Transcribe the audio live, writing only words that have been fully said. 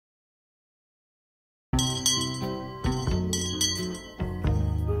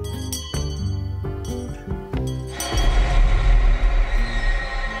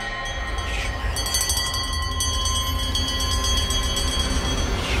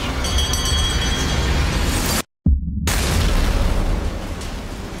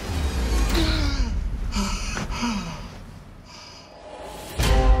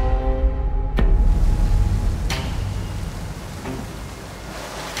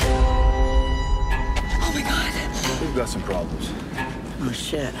we've got some problems. Oh,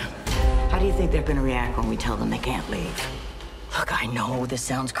 shit. How do you think they're gonna react when we tell them they can't leave? Look, I know this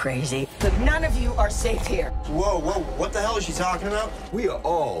sounds crazy, but none of you are safe here. Whoa, whoa, what the hell is she talking about? We are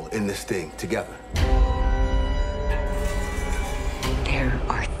all in this thing together. There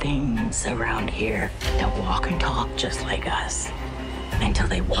are things around here that walk and talk just like us until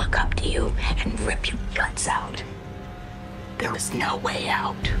they walk up to you and rip your guts out. There is no way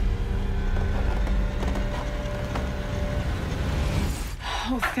out.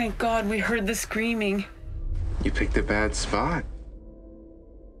 Oh, thank God we heard the screaming. You picked a bad spot.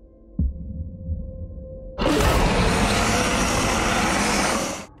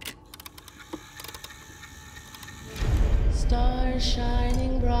 Stars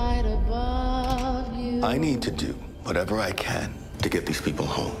shining bright above you. I need to do whatever I can to get these people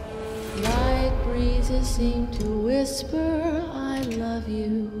home. Light breezes seem to whisper, I love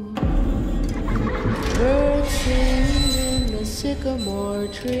you. Birds sing in the sycamore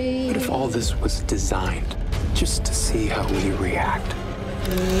tree. What if all this was designed just to see how we react?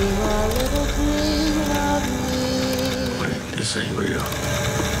 Dream a little dream of me. What if this ain't real?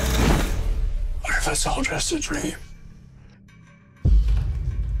 What if it's all just a dream?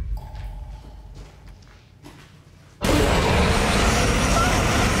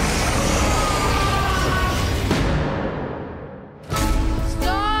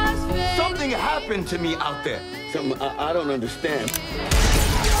 Something happened to me out there. Something I don't understand.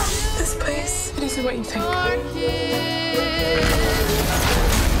 This place, it isn't what you think.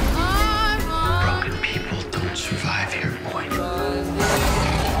 Broken people don't survive here, boy.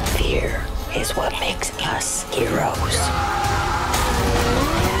 Fear is what makes us heroes.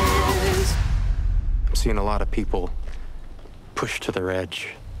 I'm seeing a lot of people pushed to their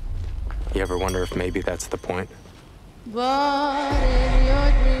edge. You ever wonder if maybe that's the point? But in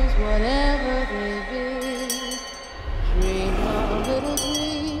your dreams, whatever they